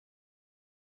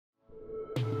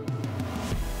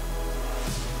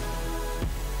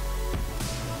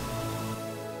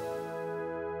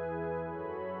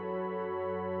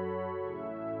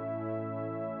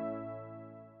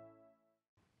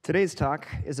Today's talk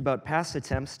is about past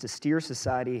attempts to steer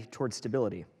society towards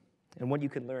stability and what you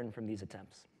can learn from these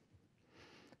attempts.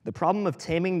 The problem of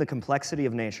taming the complexity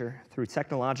of nature through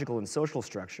technological and social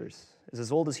structures is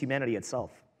as old as humanity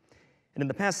itself. And in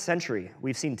the past century,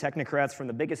 we've seen technocrats from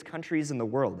the biggest countries in the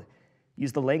world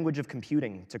use the language of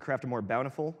computing to craft a more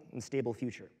bountiful and stable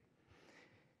future.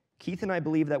 Keith and I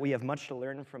believe that we have much to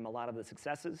learn from a lot of the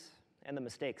successes and the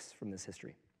mistakes from this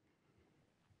history.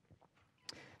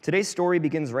 Today's story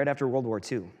begins right after World War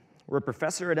II, where a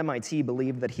professor at MIT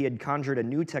believed that he had conjured a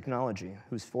new technology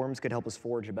whose forms could help us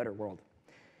forge a better world.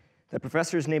 That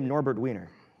professor is named Norbert Wiener.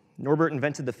 Norbert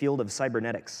invented the field of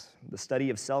cybernetics, the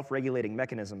study of self-regulating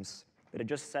mechanisms that had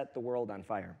just set the world on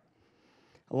fire.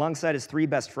 Alongside his three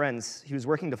best friends, he was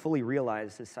working to fully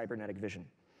realize his cybernetic vision.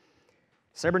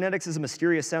 Cybernetics is a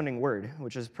mysterious-sounding word,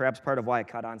 which is perhaps part of why it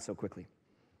caught on so quickly.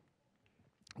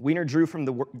 Wiener drew from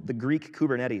the Greek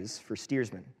Kubernetes for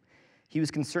steersman. He was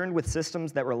concerned with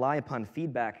systems that rely upon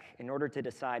feedback in order to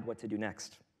decide what to do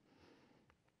next.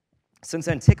 Since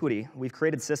antiquity, we've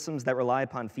created systems that rely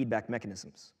upon feedback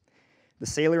mechanisms. The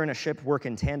sailor and a ship work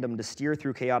in tandem to steer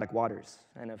through chaotic waters,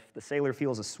 and if the sailor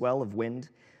feels a swell of wind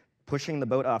pushing the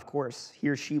boat off course, he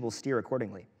or she will steer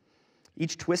accordingly.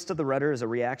 Each twist of the rudder is a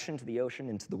reaction to the ocean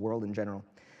and to the world in general,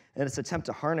 and it's an attempt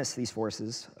to harness these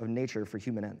forces of nature for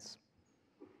human ends.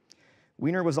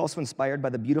 Wiener was also inspired by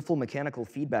the beautiful mechanical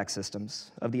feedback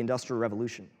systems of the Industrial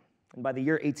Revolution. And by the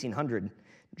year 1800,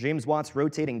 James Watt's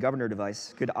rotating governor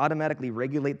device could automatically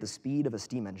regulate the speed of a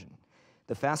steam engine.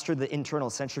 The faster the internal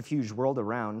centrifuge whirled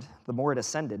around, the more it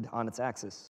ascended on its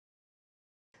axis.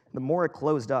 The more it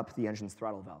closed up the engine's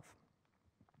throttle valve.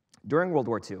 During World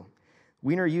War II,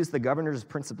 Wiener used the governor's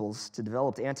principles to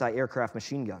develop anti-aircraft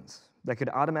machine guns that could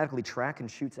automatically track and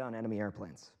shoot down enemy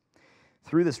airplanes.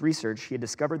 Through this research, he had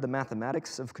discovered the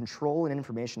mathematics of control and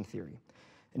information theory,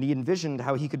 and he envisioned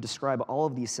how he could describe all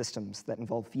of these systems that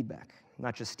involve feedback,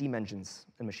 not just steam engines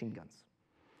and machine guns.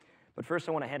 But first,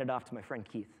 I want to hand it off to my friend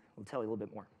Keith, who will tell you a little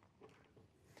bit more.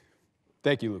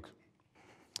 Thank you, Luke.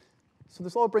 So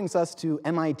this all brings us to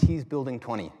MIT's Building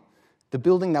 20, the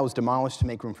building that was demolished to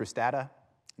make room for Stata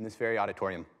in this very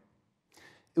auditorium.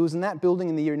 It was in that building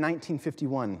in the year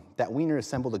 1951 that Wiener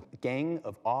assembled a gang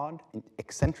of odd and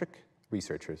eccentric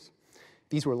researchers.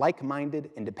 These were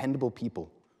like-minded and dependable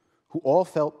people who all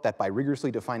felt that by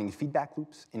rigorously defining feedback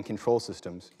loops and control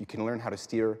systems, you can learn how to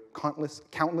steer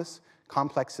countless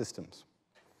complex systems.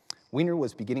 Wiener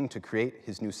was beginning to create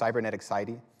his new cybernetic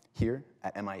society here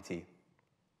at MIT.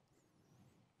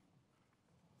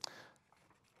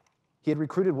 He had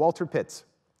recruited Walter Pitts,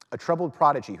 a troubled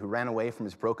prodigy who ran away from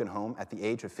his broken home at the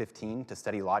age of 15 to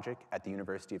study logic at the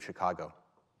University of Chicago.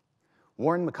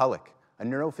 Warren McCulloch, a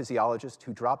neurophysiologist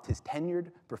who dropped his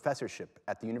tenured professorship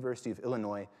at the University of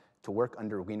Illinois to work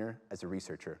under Wiener as a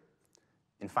researcher.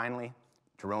 And finally,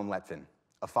 Jerome Letvin,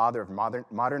 a father of modern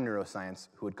neuroscience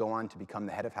who would go on to become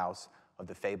the head of house of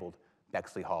the fabled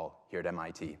Bexley Hall here at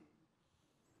MIT.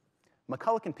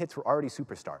 McCulloch and Pitts were already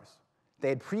superstars. They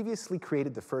had previously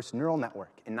created the first neural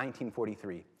network in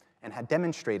 1943 and had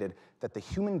demonstrated that the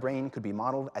human brain could be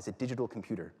modeled as a digital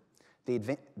computer.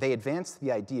 They advanced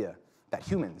the idea that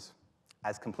humans,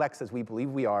 as complex as we believe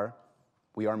we are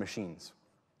machines,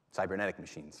 cybernetic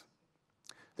machines.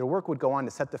 Their work would go on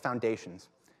to set the foundations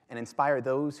and inspire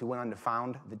those who went on to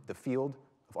found the field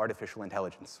of artificial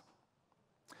intelligence.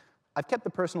 I've kept the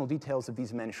personal details of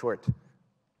these men short,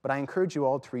 but I encourage you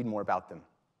all to read more about them.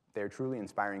 They are truly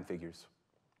inspiring figures.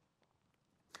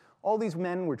 All these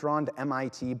men were drawn to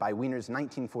MIT by Wiener's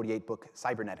 1948 book,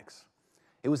 Cybernetics.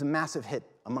 It was a massive hit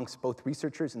amongst both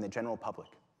researchers and the general public.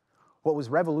 What was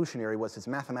revolutionary was his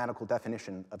mathematical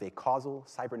definition of a causal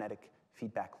cybernetic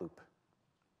feedback loop.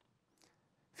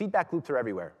 Feedback loops are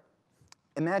everywhere.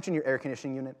 Imagine your air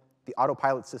conditioning unit, the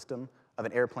autopilot system of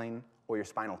an airplane, or your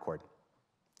spinal cord.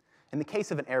 In the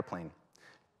case of an airplane,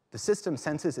 the system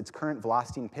senses its current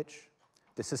velocity and pitch.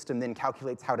 The system then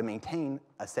calculates how to maintain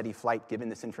a steady flight given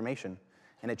this information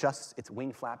and adjusts its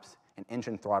wing flaps and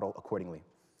engine throttle accordingly.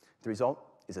 The result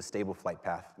is a stable flight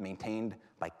path maintained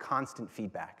by constant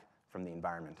feedback from the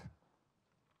environment.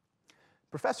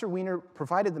 Professor Wiener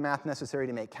provided the math necessary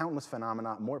to make countless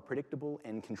phenomena more predictable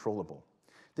and controllable.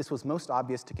 This was most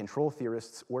obvious to control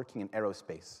theorists working in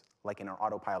aerospace, like in our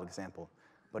autopilot example,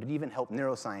 but it even helped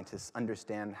neuroscientists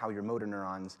understand how your motor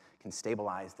neurons can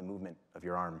stabilize the movement of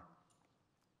your arm.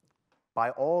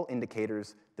 By all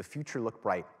indicators, the future looked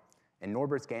bright, and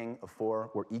Norbert's gang of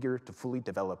 4 were eager to fully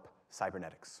develop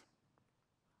cybernetics.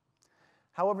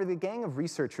 However, the gang of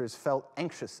researchers felt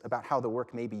anxious about how the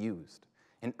work may be used.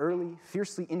 In early,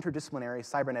 fiercely interdisciplinary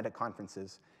cybernetic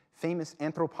conferences, famous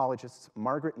anthropologists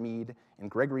Margaret Mead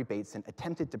and Gregory Bateson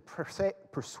attempted to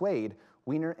persuade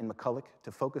Wiener and McCulloch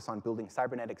to focus on building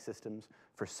cybernetic systems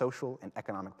for social and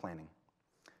economic planning.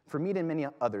 For Mead and many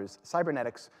others,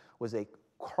 cybernetics was a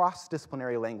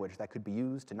cross-disciplinary language that could be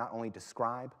used to not only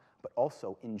describe, but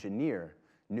also engineer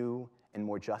new and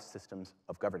more just systems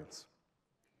of governance.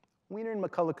 Wiener and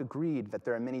McCulloch agreed that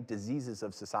there are many diseases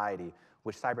of society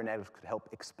which cybernetics could help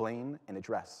explain and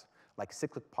address, like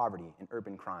cyclic poverty and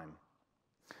urban crime.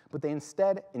 But they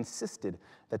instead insisted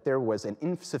that there was an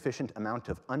insufficient amount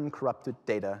of uncorrupted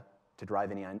data to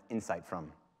drive any insight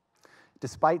from.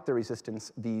 Despite their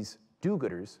resistance, these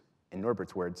do-gooders, in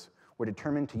Norbert's words, were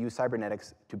determined to use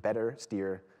cybernetics to better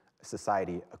steer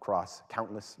society across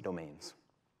countless domains.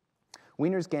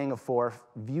 Wiener's gang of 4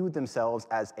 viewed themselves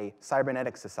as a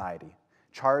cybernetic society,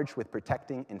 charged with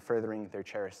protecting and furthering their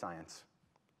cherished science.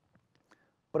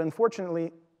 But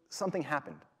unfortunately, something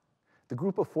happened. The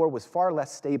group of 4 was far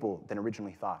less stable than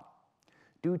originally thought.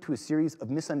 Due to a series of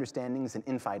misunderstandings and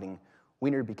infighting,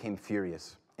 Wiener became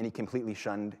furious, and he completely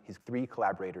shunned his 3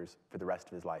 collaborators for the rest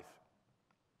of his life.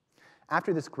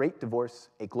 After this great divorce,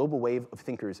 a global wave of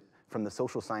thinkers from the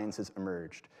social sciences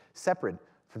emerged, separate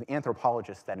from the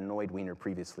anthropologists that annoyed Wiener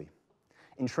previously.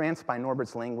 Entranced by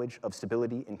Norbert's language of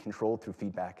stability and control through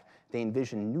feedback, they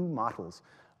envisioned new models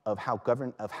of how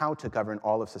to govern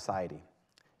all of society.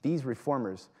 These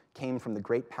reformers came from the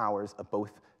great powers of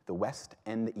both the West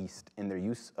and the East, and their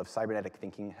use of cybernetic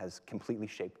thinking has completely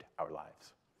shaped our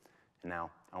lives. And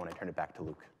now, I want to turn it back to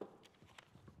Luke.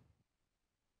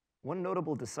 One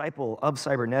notable disciple of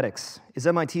cybernetics is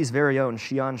MIT's very own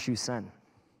Xian Shusen.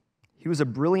 He was a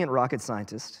brilliant rocket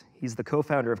scientist. He's the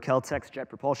co-founder of Caltech's Jet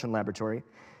Propulsion Laboratory.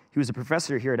 He was a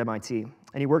professor here at MIT,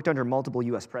 and he worked under multiple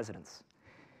US presidents.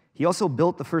 He also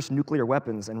built the first nuclear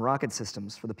weapons and rocket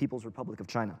systems for the People's Republic of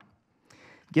China.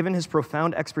 Given his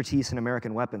profound expertise in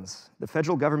American weapons, the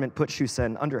federal government put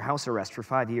Shusen under house arrest for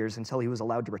 5 years until he was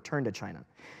allowed to return to China.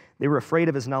 They were afraid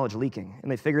of his knowledge leaking,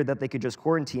 and they figured that they could just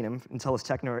quarantine him until his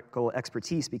technical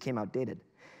expertise became outdated.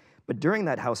 But during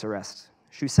that house arrest,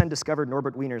 Shusen discovered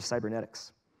Norbert Wiener's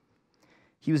cybernetics.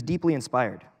 He was deeply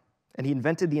inspired, and he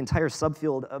invented the entire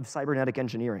subfield of cybernetic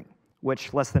engineering,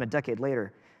 which, less than a decade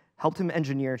later, helped him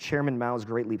engineer Chairman Mao's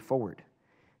Great Leap Forward.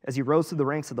 As he rose through the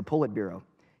ranks of the Politburo,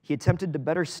 he attempted to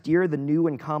better steer the new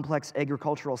and complex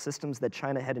agricultural systems that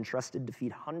China had entrusted to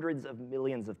feed hundreds of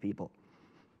millions of people.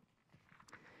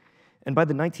 And by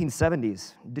the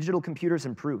 1970s, digital computers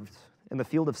improved, and the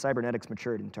field of cybernetics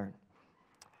matured in turn.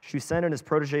 Shusen and his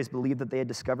protégés believed that they had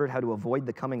discovered how to avoid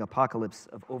the coming apocalypse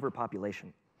of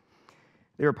overpopulation.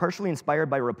 They were partially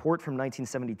inspired by a report from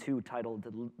 1972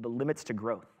 titled The Limits to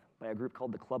Growth by a group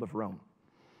called the Club of Rome,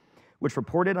 which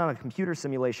reported on a computer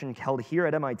simulation held here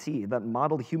at MIT that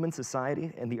modeled human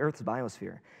society and the Earth's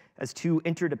biosphere as 2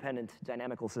 interdependent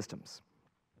dynamical systems.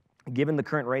 Given the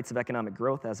current rates of economic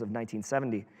growth as of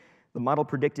 1970, the model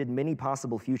predicted many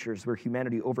possible futures where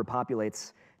humanity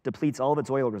overpopulates, depletes all of its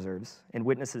oil reserves, and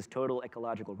witnesses total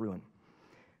ecological ruin.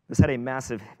 This had a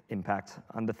massive impact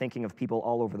on the thinking of people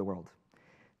all over the world.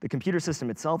 The computer system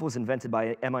itself was invented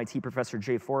by MIT professor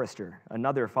Jay Forrester,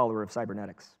 another follower of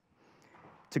cybernetics.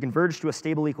 To converge to a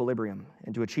stable equilibrium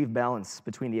and to achieve balance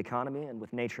between the economy and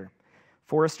with nature,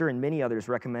 Forrester and many others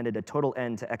recommended a total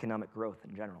end to economic growth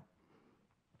in general.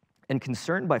 And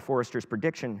concerned by Forrester's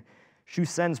prediction,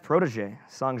 Shusen's protege,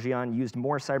 Song Jian, used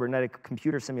more cybernetic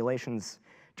computer simulations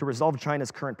to resolve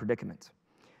China's current predicament.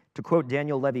 To quote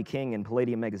Daniel Levy-King in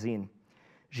Palladium magazine,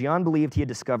 Jian believed he had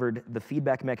discovered the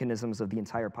feedback mechanisms of the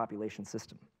entire population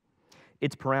system,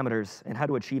 its parameters, and how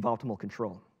to achieve optimal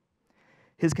control.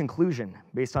 His conclusion,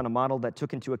 based on a model that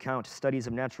took into account studies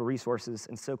of natural resources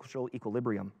and social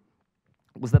equilibrium,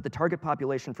 was that the target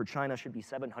population for China should be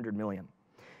 700 million.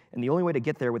 And the only way to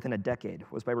get there within a decade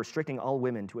was by restricting all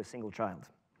women to a single child.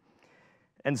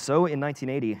 And so, in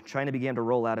 1980, China began to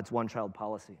roll out its one-child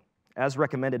policy, as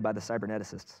recommended by the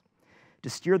cyberneticists. To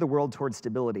steer the world towards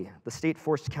stability, the state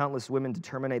forced countless women to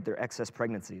terminate their excess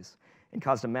pregnancies and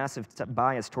caused a massive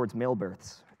bias towards male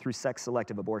births through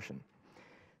sex-selective abortion.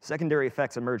 Secondary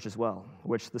effects emerged as well,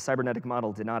 which the cybernetic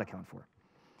model did not account for.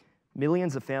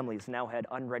 Millions of families now had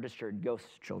unregistered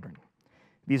ghost children.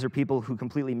 These are people who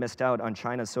completely missed out on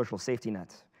China's social safety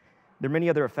net. There are many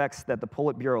other effects that the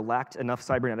Politburo lacked enough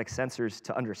cybernetic sensors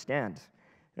to understand,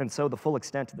 and so the full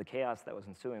extent of the chaos that was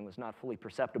ensuing was not fully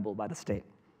perceptible by the state.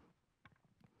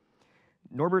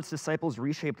 Norbert's disciples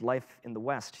reshaped life in the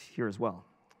West here as well.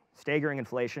 Staggering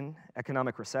inflation,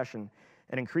 economic recession,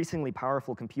 and increasingly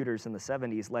powerful computers in the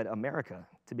 70s led America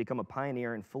to become a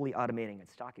pioneer in fully automating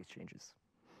its stock exchanges.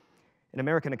 An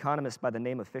American economist by the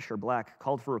name of Fisher Black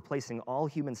called for replacing all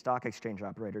human stock exchange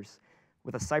operators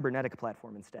with a cybernetic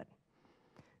platform instead.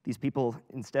 These people,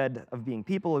 instead of being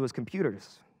people, it was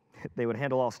computers. They would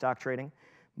handle all stock trading,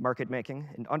 market making,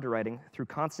 and underwriting through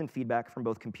constant feedback from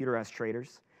both computerized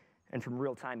traders and from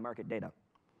real-time market data.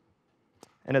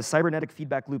 And as cybernetic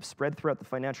feedback loops spread throughout the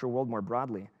financial world more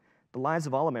broadly, the lives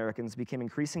of all Americans became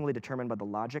increasingly determined by the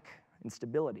logic and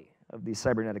stability of these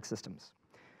cybernetic systems.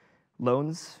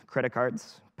 Loans, credit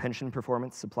cards, pension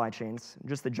performance, supply chains,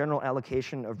 just the general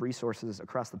allocation of resources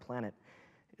across the planet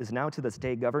is now to this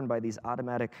day governed by these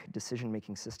automatic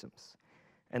decision-making systems.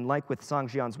 And like with Song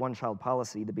Jian's one-child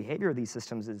policy, the behavior of these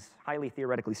systems is highly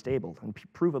theoretically stable, and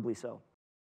provably so.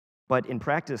 But in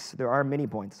practice, there are many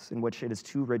points in which it is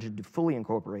too rigid to fully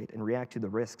incorporate and react to the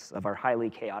risks of our highly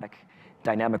chaotic,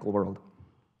 dynamical world.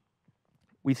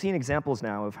 We've seen examples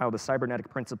now of how the cybernetic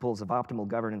principles of optimal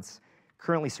governance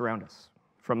currently surround us,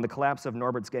 from the collapse of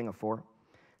Norbert's Gang of Four,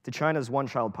 to China's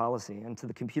one-child policy, and to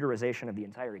the computerization of the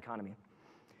entire economy.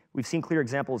 We've seen clear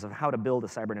examples of how to build a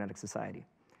cybernetic society.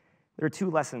 There are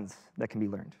two lessons that can be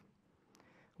learned.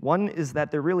 One is that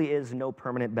there really is no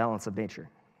permanent balance of nature.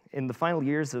 In the final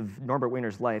years of Norbert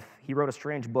Wiener's life, he wrote a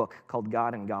strange book called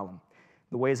God and Gollum,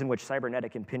 the ways in which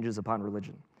cybernetic impinges upon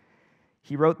religion.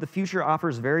 He wrote, "The future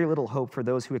offers very little hope for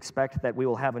those who expect that we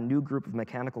will have a new group of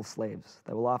mechanical slaves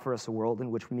that will offer us a world in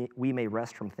which we may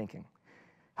rest from thinking.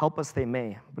 Help us they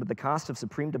may, but at the cost of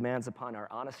supreme demands upon our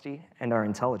honesty and our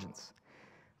intelligence.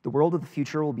 The world of the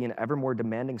future will be an ever more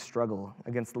demanding struggle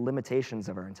against the limitations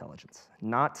of our intelligence,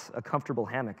 not a comfortable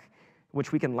hammock in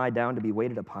which we can lie down to be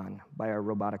waited upon by our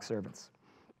robotic servants."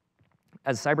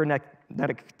 As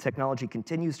cybernetic technology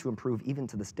continues to improve even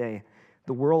to this day,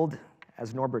 the world,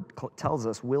 as Norbert tells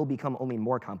us, will become only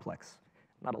more complex,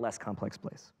 not a less complex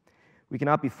place. We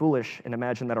cannot be foolish and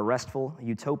imagine that a restful,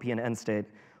 utopian end state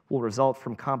will result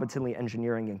from competently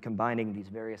engineering and combining these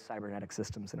various cybernetic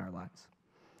systems in our lives.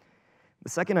 The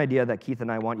second idea that Keith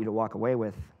and I want you to walk away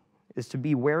with is to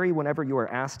be wary whenever you are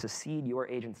asked to cede your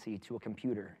agency to a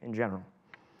computer in general.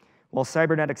 While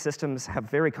cybernetic systems have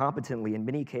very competently, in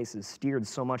many cases, steered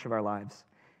so much of our lives,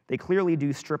 they clearly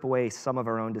do strip away some of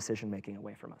our own decision-making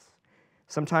away from us.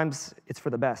 Sometimes it's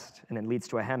for the best, and it leads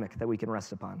to a hammock that we can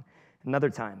rest upon, and other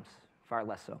times, far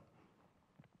less so.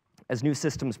 As new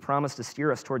systems promise to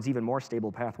steer us towards even more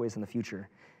stable pathways in the future,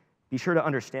 be sure to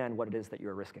understand what it is that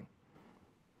you're risking.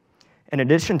 In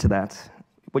addition to that,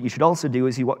 what you should also do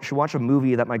is you should watch a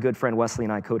movie that my good friend Wesley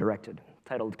and I co-directed,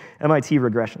 titled MIT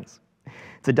Regressions.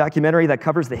 It's a documentary that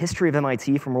covers the history of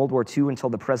MIT from World War II until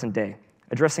the present day,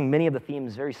 addressing many of the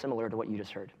themes very similar to what you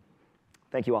just heard.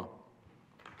 Thank you all.